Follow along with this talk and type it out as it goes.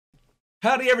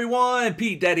Howdy everyone,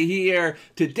 Pete Daddy here.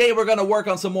 Today we're going to work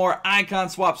on some more Icon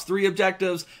Swaps 3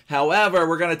 objectives. However,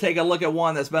 we're going to take a look at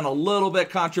one that's been a little bit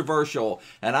controversial,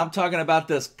 and I'm talking about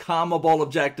this CONMEBOL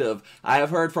objective. I have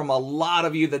heard from a lot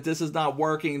of you that this is not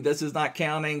working, this is not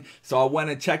counting, so I went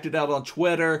and checked it out on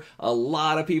Twitter. A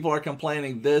lot of people are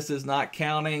complaining this is not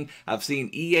counting. I've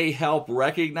seen EA help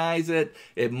recognize it.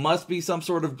 It must be some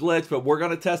sort of glitch, but we're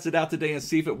going to test it out today and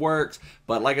see if it works.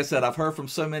 But like I said, I've heard from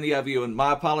so many of you, and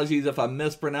my apologies if I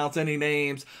mispronounce any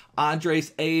names.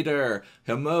 Andres Ader,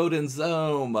 Hamoud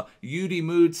Zome, Yudi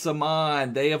Mood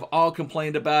Saman, they have all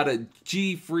complained about it.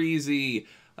 G Freezy,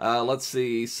 let's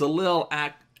see, Salil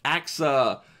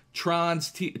Aksa,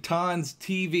 Tons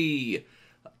TV,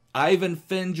 Ivan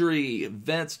Fendry,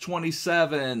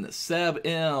 Vince27, Seb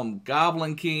M,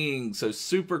 Goblin King, so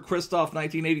Super Christoph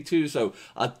 1982. So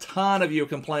a ton of you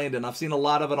complained, and I've seen a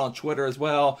lot of it on Twitter as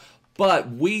well.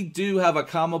 But we do have a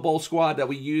CONMEBOL squad that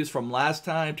we used from last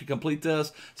time to complete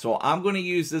this. So I'm going to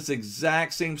use this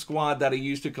exact same squad that I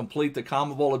used to complete the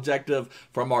CONMEBOL objective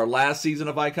from our last season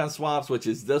of Icon Swaps, which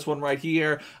is this one right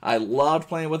here. I loved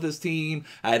playing with this team.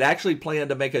 I had actually planned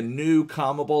to make a new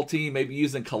CONMEBOL team, maybe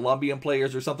using Colombian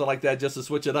players or something like that just to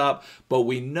switch it up. But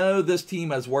we know this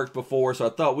team has worked before, so I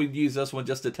thought we'd use this one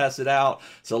just to test it out.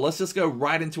 So let's just go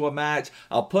right into a match.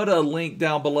 I'll put a link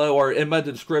down below or in my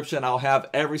description. I'll have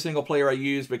every single player I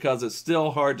use because it's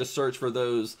still hard to search for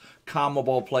those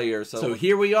CONMEBOL players. So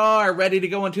here we are, ready to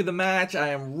go into the match. I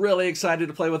am really excited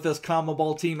to play with this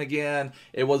CONMEBOL team again.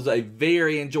 It was a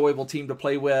very enjoyable team to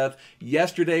play with.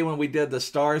 Yesterday when we did the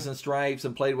Stars and Stripes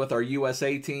and played with our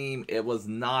USA team, it was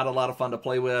not a lot of fun to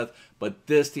play with, but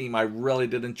this team I really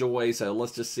did enjoy. So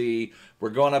let's just see. We're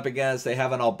going up against, they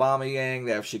have an Aubameyang,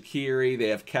 they have Shaqiri, they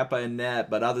have Kepa in net,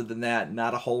 but other than that,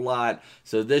 not a whole lot.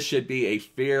 So this should be a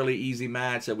fairly easy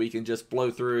match that we can just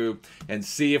blow through and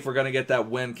see if we're going to get that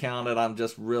win counted. I'm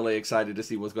just really excited to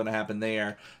see what's going to happen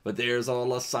there. But there's all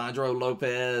Lisandro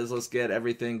Lopez. Let's get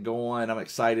everything going. I'm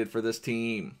excited for this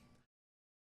team.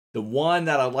 The one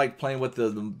that I liked playing with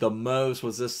the most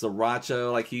was this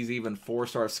Zaracho. Like, he's even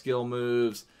 4-star skill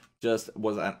moves. Just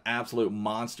was an absolute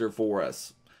monster for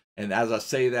us. And as I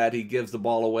say that, he gives the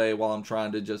ball away while I'm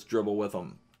trying to just dribble with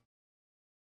him.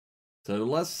 So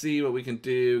let's see what we can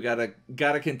do.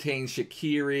 Gotta contain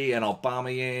Shaqiri and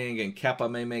Aubameyang, and Kepa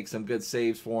may make some good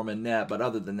saves for him in net, but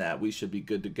other than that, we should be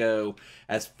good to go.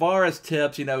 As far as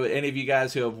tips, you know, any of you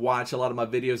guys who have watched a lot of my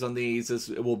videos on these, this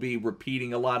will be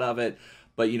repeating a lot of it.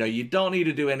 But, you know, you don't need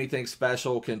to do anything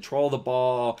special. Control the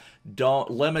ball. Don't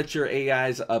limit your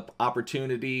AI's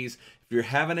opportunities. If you're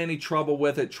having any trouble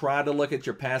with it, try to look at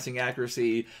your passing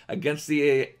accuracy. Against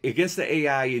the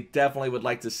AI, you definitely would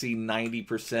like to see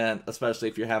 90%, especially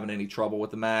if you're having any trouble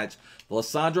with the match.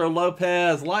 Lisandro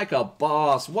Lopez, like a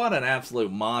boss. What an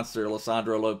absolute monster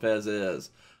Lisandro Lopez is.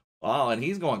 Oh, and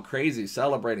he's going crazy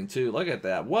celebrating too. Look at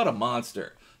that. What a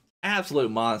monster. Absolute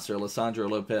monster, Lisandro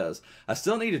Lopez. I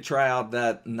still need to try out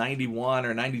that 91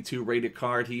 or 92 rated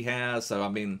card he has. So, I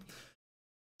mean,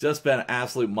 just been an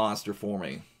absolute monster for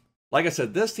me. Like I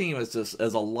said, this team is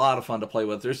a lot of fun to play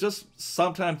with. There's just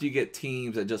sometimes you get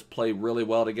teams that just play really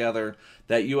well together.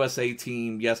 That USA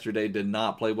team yesterday did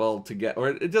not play well together, or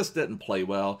it just didn't play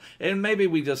well. And maybe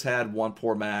we just had one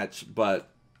poor match, but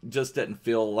just didn't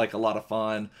feel like a lot of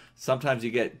fun. Sometimes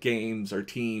you get games or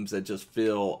teams that just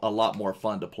feel a lot more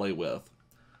fun to play with.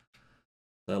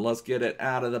 So let's get it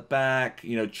out of the back.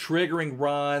 You know, triggering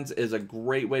runs is a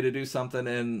great way to do something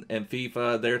in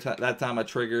FIFA. That time I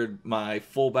triggered my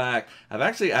fullback. I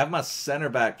have my center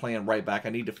back playing right back. I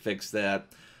need to fix that.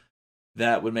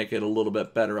 That would make it a little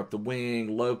bit better up the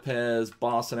wing. Lopez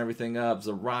bossing everything up.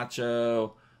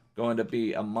 Zaracho going to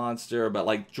be a monster, but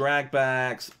like drag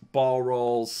backs, ball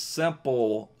rolls,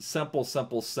 simple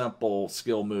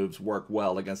skill moves work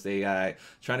well against AI.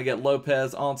 Trying to get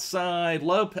Lopez on side.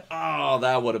 Lopez, oh,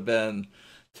 that would have been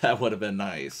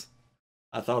nice.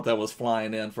 I thought that was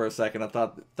flying in for a second. I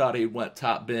thought he went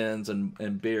top bins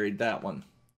and buried that one.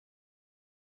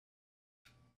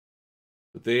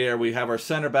 There we have our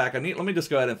center back. Let me just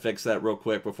go ahead and fix that real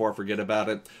quick before I forget about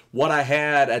it. What I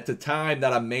had at the time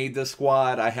that I made this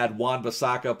squad, I had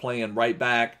Wan-Bissaka playing right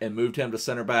back and moved him to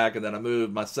center back, and then I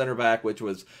moved my center back, which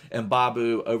was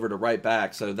Mbabu, over to right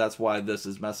back. So that's why this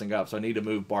is messing up. So I need to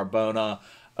move Barbona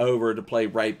over to play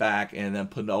right back, and then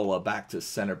Pinola back to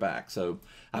center back. So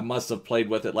I must have played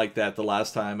with it like that the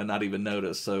last time and not even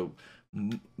noticed. So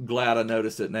glad I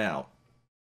noticed it now.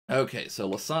 Okay, so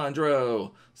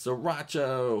Lisandro,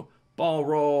 Zaracho, ball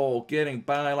roll, getting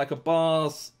by like a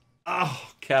boss.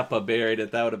 Oh, Kepa buried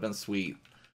it. That would have been sweet.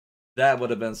 That would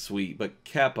have been sweet. But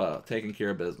Kepa taking care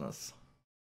of business.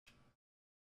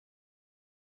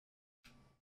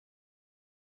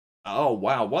 Oh,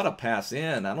 wow. What a pass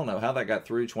in. I don't know how that got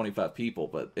through 25 people,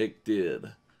 but it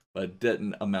did. But it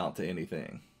didn't amount to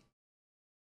anything.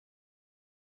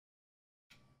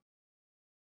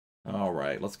 All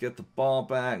right, let's get the ball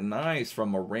back. Nice from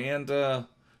Miranda.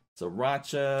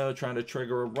 Zaracho trying to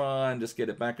trigger a run. Just get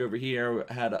it back over here.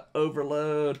 Had an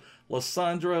overload.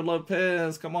 Lisandro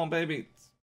Lopez. Come on, baby.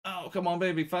 Oh, come on,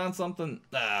 baby. Find something.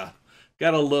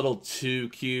 Got a little too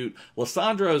cute.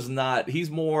 Lisandro's not.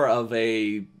 He's more of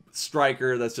a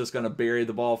striker that's just going to bury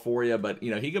the ball for you. But,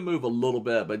 you know, he can move a little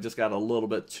bit, but just got a little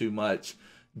bit too much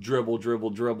dribble,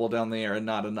 dribble, dribble down there and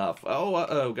not enough. Oh,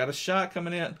 uh-oh. Got a shot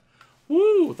coming in.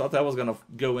 Woo! Thought that was going to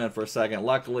go in for a second.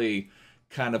 Luckily,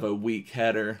 kind of a weak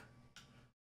header.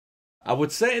 I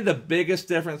would say the biggest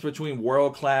difference between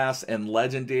world class and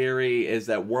legendary is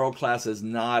that world class is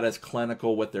not as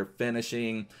clinical with their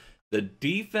finishing. The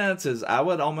defense is, I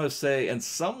would almost say, in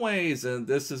some ways, and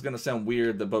this is going to sound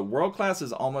weird, but world class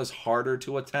is almost harder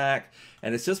to attack.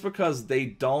 And it's just because they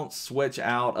don't switch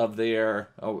out of their,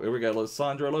 oh, here we go,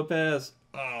 Lisandro Lopez.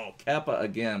 Oh, Kappa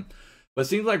again. But it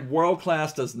seems like world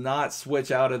class does not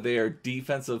switch out of their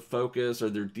defensive focus or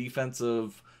their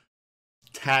defensive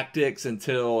tactics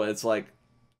until it's like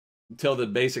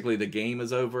basically the game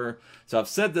is over. So I've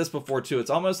said this before too. It's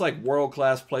almost like world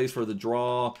class plays for the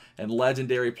draw and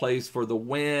legendary plays for the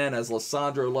win, as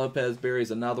Lisandro Lopez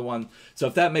buries another one. So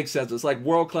if that makes sense, it's like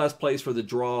world class plays for the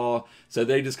draw. So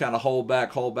they just kind of hold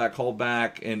back,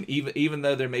 and even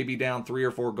though they may be down 3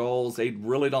 or 4 goals, they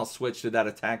really don't switch to that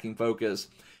attacking focus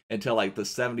until like the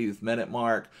 70th minute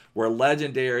mark. Where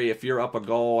legendary, if you're up a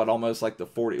goal at almost like the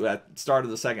start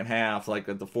of the second half, like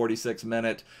at the 46th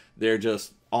minute, they're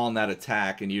just on that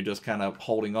attack and you're just kind of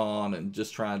holding on and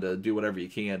just trying to do whatever you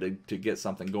can to get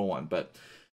something going. But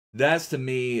that's, to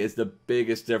me, is the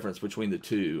biggest difference between the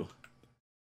two.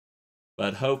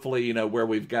 But hopefully, you know, where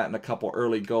we've gotten a couple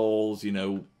early goals, you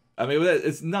know, I mean,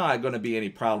 it's not going to be any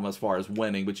problem as far as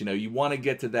winning, but, you know, you want to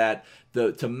get to that,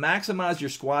 to maximize your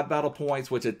squad battle points,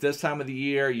 which at this time of the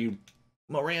year,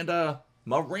 Miranda,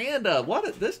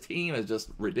 this team is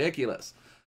just ridiculous.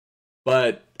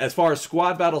 But as far as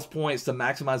squad battles points, to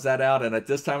maximize that out, and at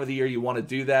this time of the year, you want to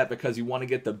do that because you want to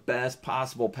get the best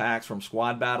possible packs from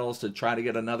squad battles to try to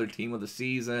get another team of the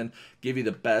season, give you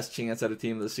the best chance at a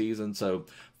team of the season. So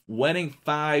winning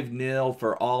 5-0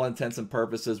 for all intents and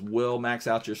purposes will max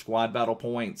out your squad battle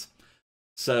points.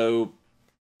 So,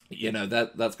 you know,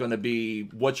 that's going to be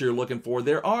what you're looking for.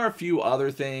 There are a few other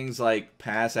things like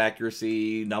pass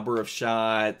accuracy, number of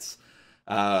shots.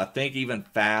 I think even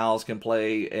fouls can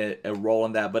play a role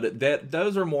in that, but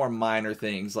those are more minor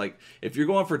things. Like if you're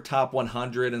going for top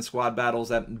 100 in squad battles,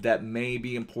 that may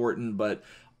be important, but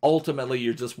ultimately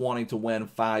you're just wanting to win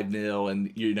 5-0,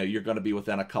 and you know you're going to be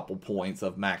within a couple points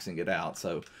of maxing it out.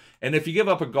 So, and if you give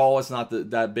up a goal, it's not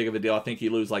that big of a deal. I think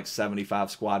you lose like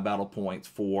 75 squad battle points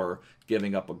for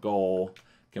giving up a goal.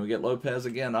 Can we get Lopez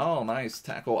again? Oh, nice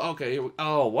tackle. Okay.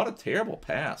 Oh, what a terrible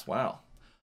pass. Wow.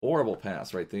 Horrible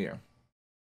pass right there.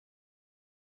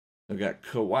 We've got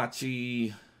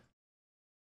Coacci,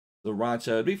 Zaracho.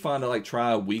 It'd be fun to like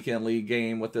try a weekend league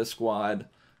game with this squad.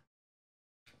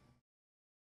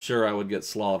 Sure, I would get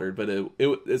slaughtered, but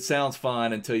it sounds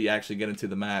fun until you actually get into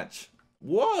the match.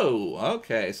 Whoa,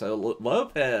 okay, so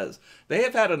Lopez. They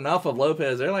have had enough of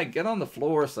Lopez. They're like, get on the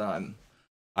floor, son.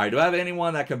 All right, do I have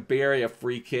anyone that can bury a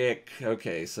free kick?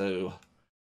 Okay, so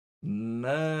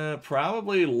no,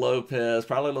 probably Lopez,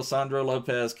 probably Lisandro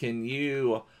Lopez. Can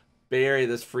you bury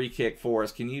this free kick for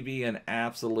us? Can you be an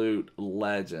absolute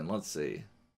legend? Let's see.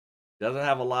 Doesn't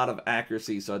have a lot of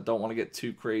accuracy, so I don't want to get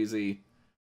too crazy.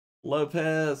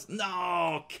 Lopez.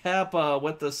 No, Kappa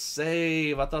with the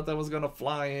save. I thought that was going to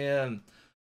fly in.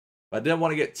 I didn't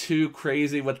want to get too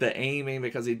crazy with the aiming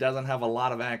because he doesn't have a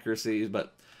lot of accuracies,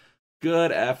 but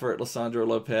good effort, Lisandro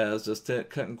Lopez. Just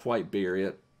couldn't quite bury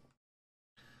it.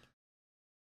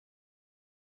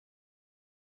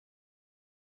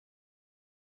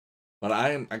 But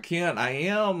I don't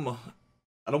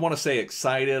want to say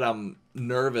excited. I'm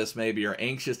nervous maybe, or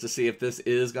anxious to see if this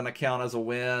is going to count as a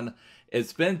win.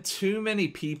 It's been too many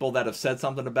people that have said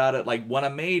something about it. Like when I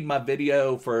made my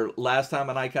video for last time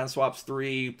on Icon Swaps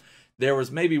 3, there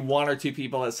was maybe 1 or 2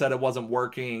 people that said it wasn't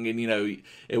working. And, you know,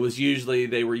 it was usually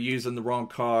they were using the wrong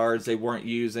cards. They weren't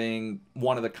using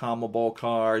one of the CONMEBOL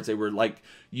cards. They were like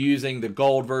using the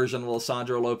gold version of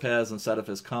Lisandro Lopez instead of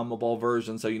his CONMEBOL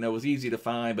version. So, you know, it was easy to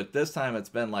find. But this time it's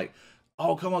been like,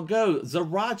 oh, come on, go.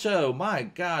 Zaracho. My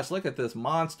gosh, look at this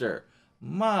monster.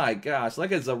 My gosh,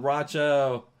 look at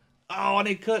Zaracho. Oh, and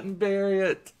he couldn't bury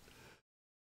it.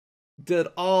 Did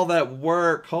all that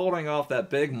work holding off that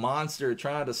big monster,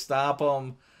 trying to stop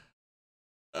him.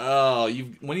 Oh,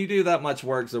 when you do that much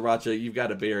work, Zaracho, you've got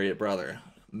to bury it, brother.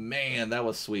 Man, that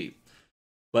was sweet.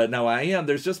 But no,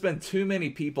 there's just been too many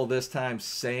people this time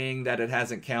saying that it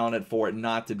hasn't counted for it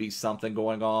not to be something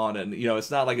going on. And,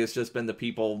 it's not like it's just been the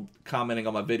people commenting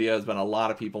on my videos. It's been a lot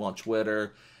of people on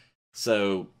Twitter.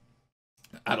 So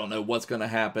I don't know what's going to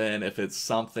happen, if it's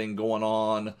something going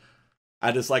on.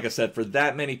 Like I said, for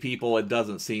that many people, it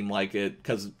doesn't seem like it,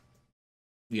 because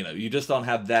you just don't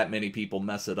have that many people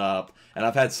mess it up. And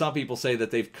I've had some people say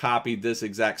that they've copied this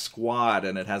exact squad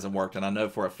and it hasn't worked. And I know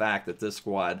for a fact that this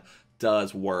squad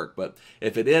does work. But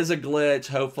if it is a glitch,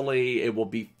 hopefully it will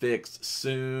be fixed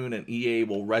soon and EA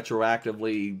will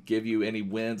retroactively give you any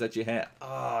wins that you had.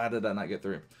 Oh, how did I not get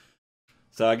through?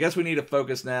 So I guess we need to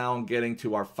focus now on getting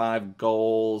to our 5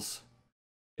 goals.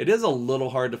 It is a little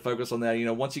hard to focus on that.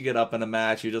 Once you get up in a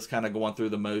match, you're just kind of going through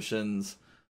the motions.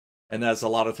 And that's a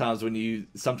lot of times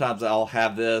sometimes I'll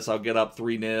have this, I'll get up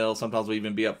 3-0, sometimes we'll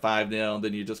even be up 5-0, and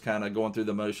then you're just kind of going through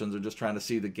the motions or just trying to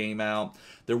see the game out.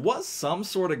 There was some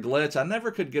sort of glitch, I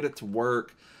never could get it to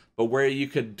work, but where you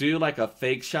could do like a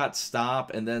fake shot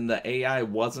stop and then the AI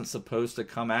wasn't supposed to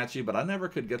come at you, but I never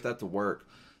could get that to work.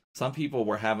 Some people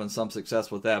were having some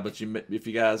success with that, but if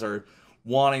you guys are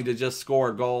wanting to just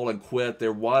score a goal and quit,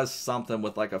 there was something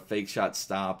with like a fake shot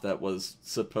stop that was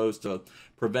supposed to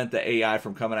prevent the AI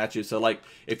from coming at you. So like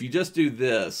if you just do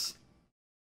this,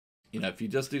 if you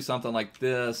just do something like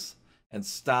this and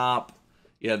stop,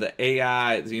 the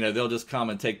AI, they'll just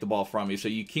come and take the ball from you. So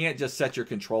you can't just set your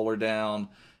controller down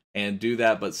and do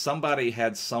that, but somebody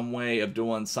had some way of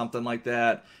doing something like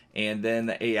that, and then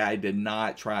the AI did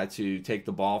not try to take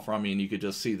the ball from you and you could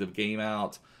just see the game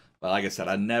out. But like I said,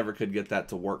 I never could get that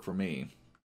to work for me.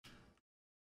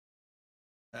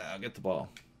 I'll get the ball.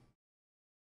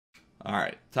 All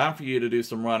right, time for you to do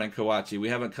some running, Coacci. We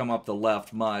haven't come up the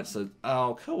left much. So,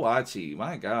 oh, Coacci,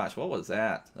 my gosh, what was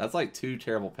that? That's like 2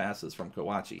 terrible passes from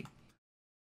Coacci.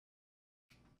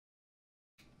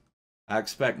 I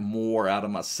expect more out of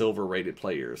my silver-rated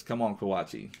players. Come on,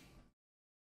 Coacci.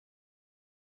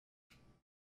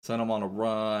 Send him on a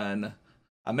run.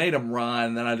 I made him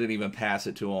run, then I didn't even pass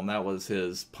it to him. That was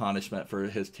his punishment for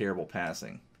his terrible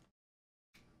passing.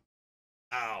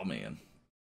 Oh, man.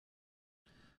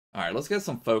 All right, let's get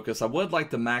some focus. I would like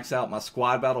to max out my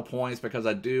squad battle points because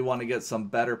I do want to get some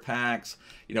better packs.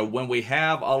 When we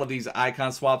have all of these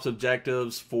icon swaps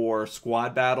objectives for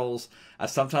squad battles, I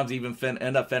sometimes even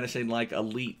end up finishing like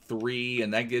Elite 3,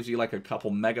 and that gives you like a couple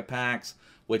mega packs,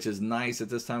 which is nice at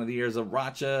this time of the year.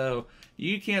 Zaracho,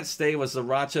 you can't stay with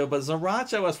Zaracho, but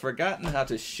Zaracho has forgotten how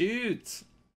to shoot.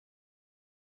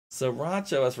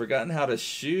 Zaracho has forgotten how to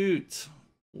shoot.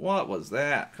 What was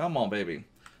that? Come on, baby.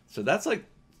 So that's like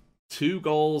 2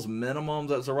 goals minimum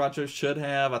that Zaracho should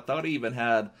have. I thought he even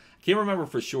had, I can't remember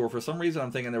for sure. For some reason,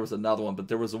 I'm thinking there was another one, but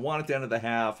there was one at the end of the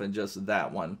half and just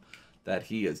that one that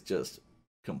he has just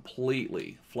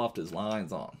completely fluffed his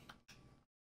lines on.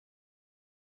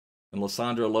 And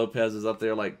Lisandro Lopez is up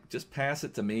there like, just pass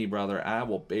it to me, brother. I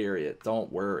will bury it.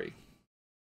 Don't worry.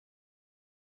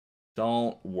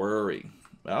 Don't worry.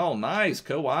 Oh, nice.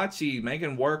 Coacci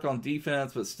making work on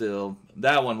defense, but still,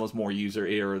 that one was more user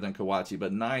error than Coacci.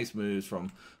 But nice moves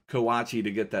from Coacci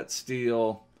to get that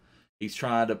steal. He's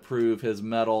trying to prove his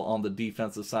mettle on the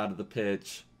defensive side of the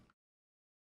pitch.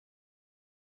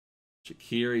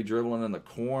 Shaqiri dribbling in the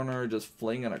corner, just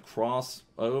flinging a cross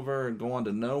over and going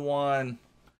to no one.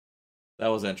 That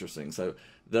was interesting. So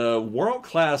the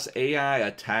world-class AI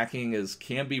attacking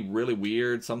can be really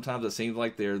weird. Sometimes it seems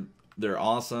like they're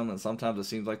awesome, and sometimes it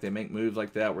seems like they make moves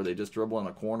like that where they just dribble in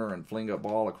a corner and fling a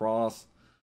ball across.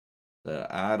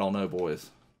 I don't know, boys.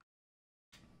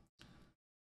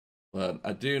 But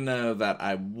I do know that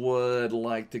I would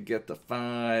like to get the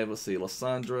 5. Let's see,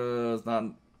 Lisandro's not...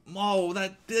 Oh,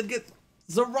 that did get...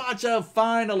 Zaracho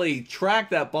finally tracked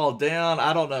that ball down.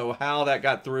 I don't know how that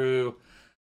got through,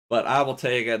 but I will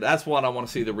take it. That's one I want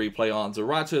to see the replay on.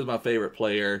 Zaracho is my favorite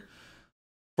player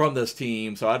from this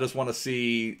team, so I just want to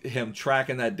see him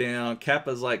tracking that down.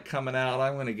 Kepa's like coming out,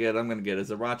 I'm gonna get it.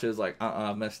 Zaracho's like,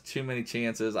 missed too many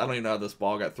chances. I don't even know how this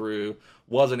ball got through.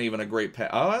 Wasn't even a great pass.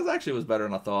 Oh, that actually was better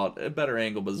than I thought. A better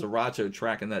angle, but Zaracho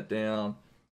tracking that down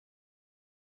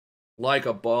like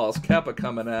a boss. Kepa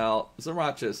coming out.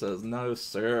 Zaracho says, no,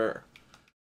 sir.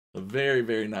 Very,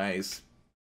 very nice.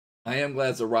 I am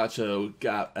glad Zaracho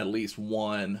got at least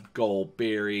 1 goal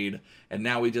buried. And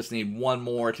now we just need 1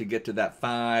 more to get to that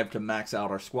 5 to max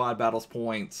out our squad battles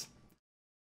points.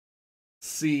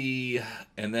 And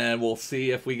then we'll see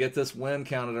if we get this win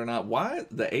counted or not. Why?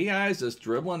 The AI is just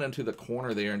dribbling into the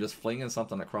corner there and just flinging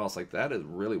something across. Like, that is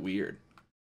really weird.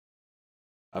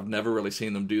 I've never really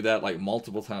seen them do that like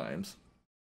multiple times.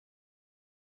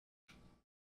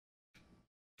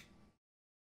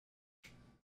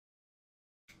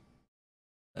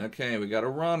 Okay, we got a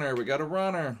runner. We got a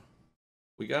runner.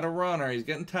 We got a runner. He's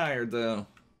getting tired, though.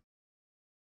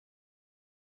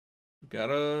 Got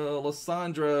a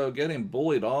Lisandro getting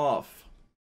bullied off.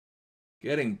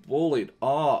 Getting bullied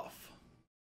off.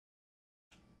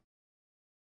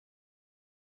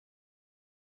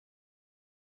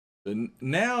 And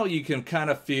now you can kind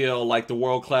of feel like the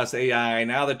world-class AI,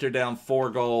 now that they're down 4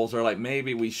 goals, are like,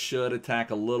 maybe we should attack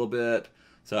a little bit.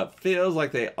 So it feels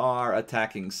like they are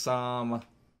attacking some.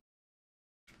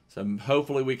 So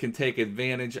hopefully we can take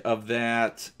advantage of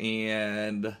that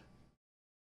and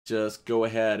just go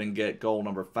ahead and get goal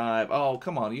number 5. Oh,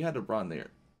 come on, you had to run there.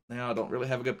 Now I don't really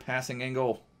have a good passing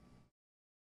angle.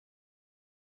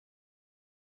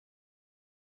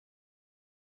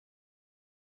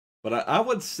 But I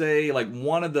would say, like,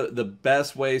 one of the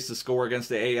best ways to score against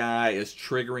the AI is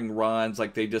triggering runs.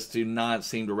 Like, they just do not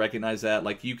seem to recognize that.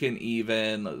 Like, you can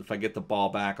even, if I get the ball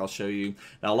back, I'll show you.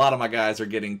 Now, a lot of my guys are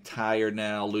getting tired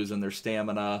now, losing their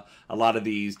stamina. A lot of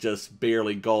these just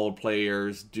barely gold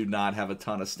players do not have a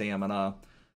ton of stamina.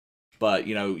 But,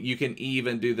 you know, you can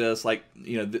even do this, like,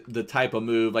 you know, the type of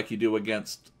move like you do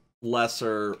against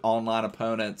lesser online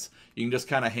opponents. You can just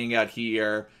kind of hang out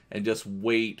here and just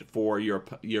wait for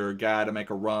your guy to make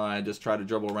a run. Just try to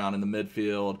dribble around in the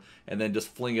midfield and then just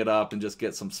fling it up and just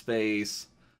get some space.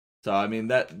 So, I mean,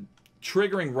 that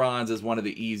triggering runs is one of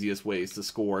the easiest ways to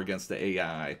score against the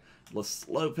AI.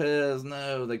 Lopez,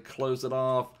 no, they close it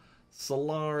off.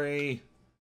 Solari,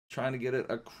 trying to get it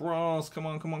across. Come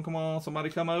on, come on, come on. Somebody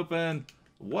come open.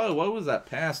 Whoa, what was that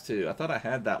pass to? I thought I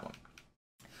had that one.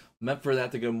 Meant for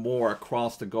that to go more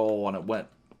across the goal, and it went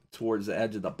towards the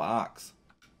edge of the box.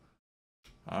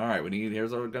 All right, here's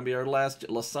going to be our last.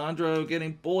 Lisandro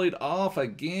getting bullied off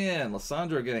again.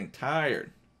 Lisandro getting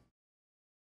tired.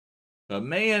 So it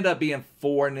may end up being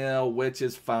 4-0, which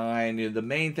is fine. You know, the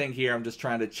main thing here, I'm just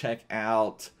trying to check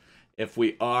out if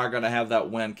we are going to have that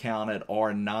win counted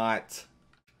or not.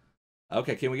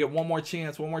 Okay, can we get one more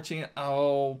chance? One more chance.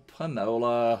 Oh,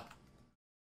 Pinola.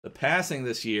 The passing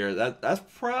this year, that's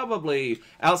probably,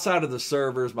 outside of the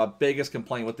servers, my biggest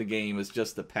complaint with the game is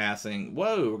just the passing.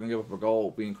 Whoa, we're going to give up a goal,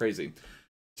 being crazy.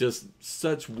 Just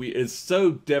such weird. It's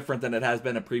so different than it has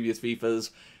been in previous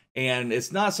FIFAs. And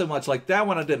it's not so much like that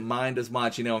one I didn't mind as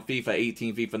much. You know, in FIFA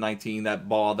 18, FIFA 19, that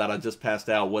ball that I just passed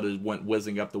out went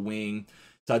whizzing up the wing.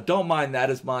 So I don't mind that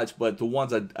as much, but the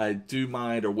ones I do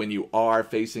mind are when you are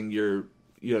facing your,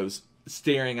 you know,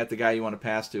 staring at the guy you want to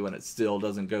pass to and it still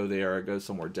doesn't go there or it goes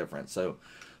somewhere different. So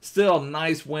still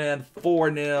nice win,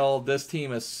 4-0. This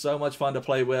team is so much fun to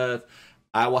play with.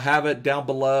 I will have it down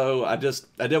below. I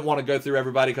didn't want to go through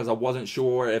everybody because I wasn't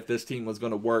sure if this team was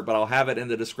going to work, but I'll have it in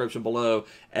the description below.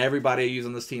 Everybody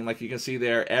using this team, like you can see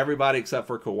there, everybody except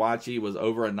for Coacci was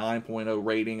over a 9.0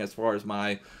 rating as far as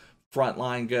my front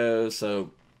line goes.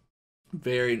 So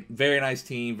very, very nice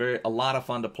team. A lot of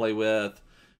fun to play with.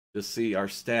 Just see our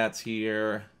stats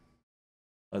here.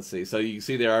 Let's see. So you can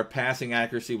see there our passing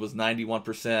accuracy was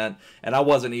 91%. And I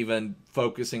wasn't even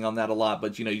focusing on that a lot.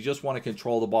 But, you know, you just want to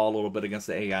control the ball a little bit against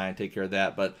the AI and take care of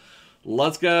that. But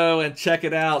let's go and check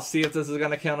it out. See if this is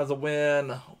going to count as a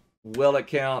win. Will it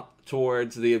count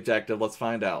towards the objective? Let's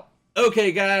find out.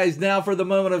 Okay, guys, now for the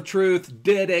moment of truth.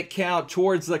 Did it count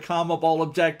towards the CONMEBOL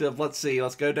objective? Let's see.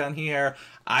 Let's go down here.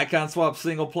 Icon swap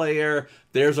single player.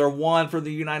 There's our one from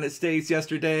the United States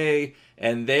yesterday.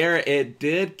 And there it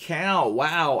did count.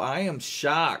 Wow, I am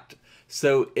shocked.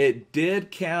 So it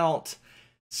did count.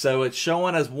 So it's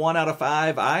showing as 1 out of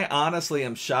 5. I honestly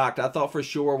am shocked. I thought for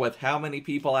sure with how many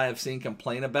people I have seen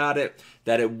complain about it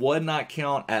that it would not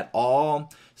count at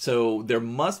all. So there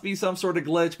must be some sort of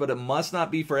glitch, but it must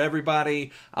not be for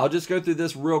everybody. I'll just go through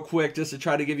this real quick just to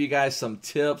try to give you guys some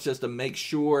tips just to make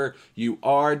sure you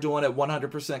are doing it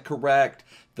 100% correct.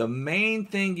 The main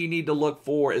thing you need to look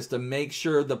for is to make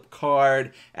sure the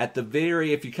card at the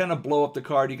very, if you kind of blow up the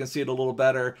card, you can see it a little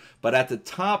better, but at the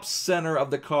top center of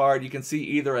the card, you can see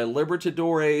either a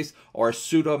Libertadores or a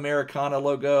Sudamericana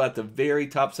logo at the very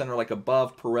top center, like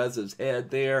above Perez's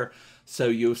head there. So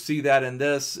you'll see that in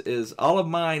this is all of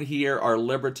mine here are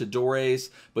Libertadores,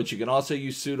 but you can also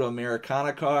use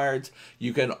Sudamericana cards.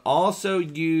 You can also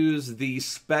use the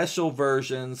special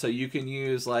version. So you can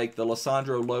use like the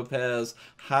Lisandro Lopez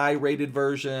high rated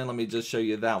version. Let me just show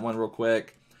you that one real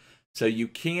quick. So you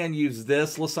can use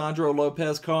this Lisandro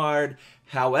Lopez card.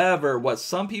 However, what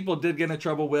some people did get in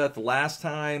trouble with last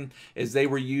time is they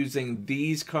were using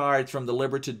these cards from the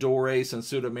Libertadores and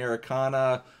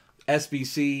Sudamericana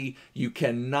SBC, you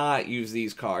cannot use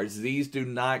these cards. These do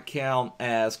not count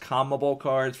as CONMEBOL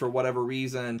cards for whatever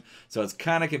reason. So it's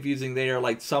kind of confusing there.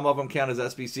 Like some of them count as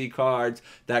SBC cards.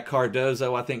 That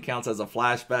Cardozo, I think, counts as a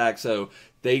flashback. So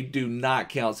they do not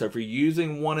count. So if you're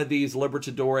using one of these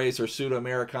Libertadores or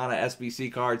Sudamericana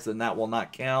SBC cards, then that will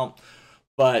not count.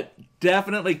 But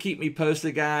definitely keep me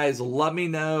posted, guys. Let me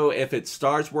know if it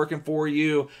starts working for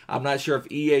you. I'm not sure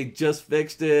if EA just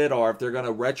fixed it or if they're going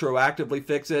to retroactively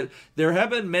fix it. There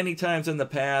have been many times in the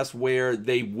past where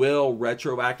they will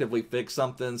retroactively fix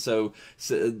something. So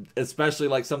especially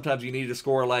like sometimes you need to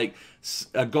score like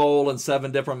a goal in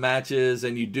 7 different matches,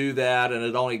 and you do that and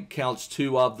it only counts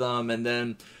 2 of them, and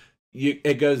then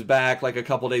it goes back like a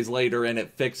couple days later and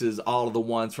it fixes all of the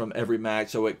ones from every match.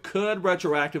 So it could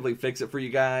retroactively fix it for you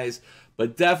guys.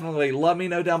 But definitely let me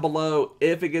know down below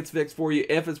if it gets fixed for you,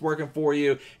 if it's working for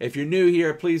you. If you're new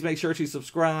here, please make sure to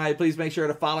subscribe. Please make sure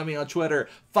to follow me on Twitter.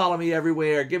 Follow me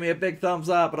everywhere. Give me a big thumbs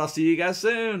up, and I'll see you guys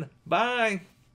soon. Bye.